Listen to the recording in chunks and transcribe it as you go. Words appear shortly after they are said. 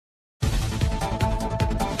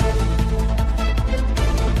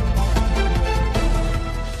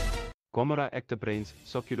Gomora actor Brains,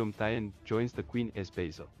 Sokhulu Mthiyane, joins the Queen as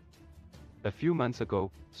Basil. A few months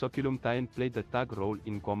ago, Sokhulu Mthiyane played the thug role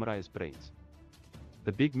in Gomora as Brains.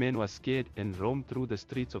 The big man was scared and roamed through the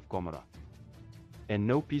streets of Gomora, and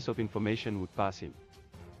no piece of information would pass him.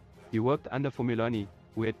 He worked under Phumulani,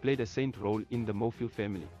 who had played a saint role in the Mofele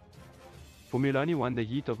family. Phumulani won the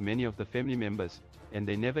heat of many of the family members, and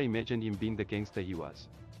they never imagined him being the gangster he was.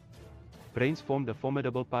 Brains formed a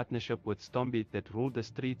formidable partnership with Stombie that ruled the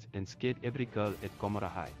streets and scared every girl at Gomora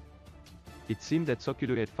High. It seemed that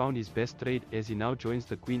Sokhulu had found his best trade as he now joins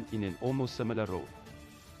the Queen in an almost similar role.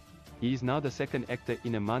 He is now the second actor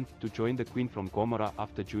in a month to join the Queen from Gomora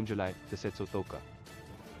after June-July Tiisetso Thoka.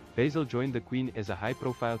 Basil joined the Queen as a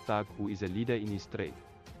high-profile thug who is a leader in his trade.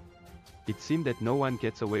 It seemed that no one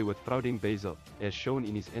gets away with frauding Basil, as shown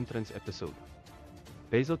in his entrance episode.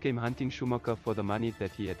 Basil came hunting Schumacher for the money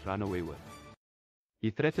that he had run away with. He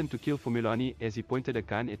threatened to kill Phumulani as he pointed a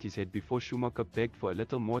gun at his head before Schumacher begged for a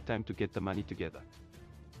little more time to get the money together.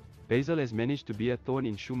 Basil has managed to be a thorn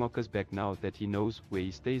in Schumacher's back now that he knows where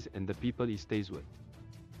he stays and the people he stays with.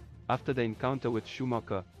 After the encounter with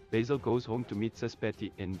Schumacher, Basil goes home to meet Sis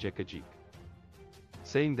Patty and Jackajeek,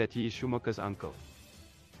 saying that he is Schumacher's uncle.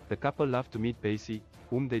 The couple love to meet Basil,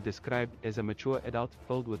 whom they described as a mature adult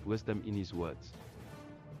filled with wisdom in his words.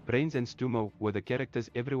 Brains and Stombie were the characters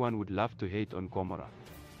everyone would love to hate on Gomora.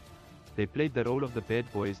 They played the role of the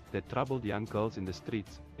bad boys that troubled young girls in the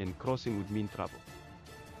streets, and crossing would mean trouble.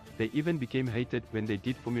 They even became hated when they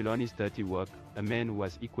did Phumulani's dirty work, a man who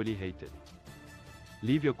was equally hated.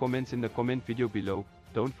 Leave your comments in the comment video below,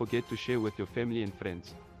 don't forget to share with your family and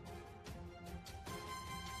friends.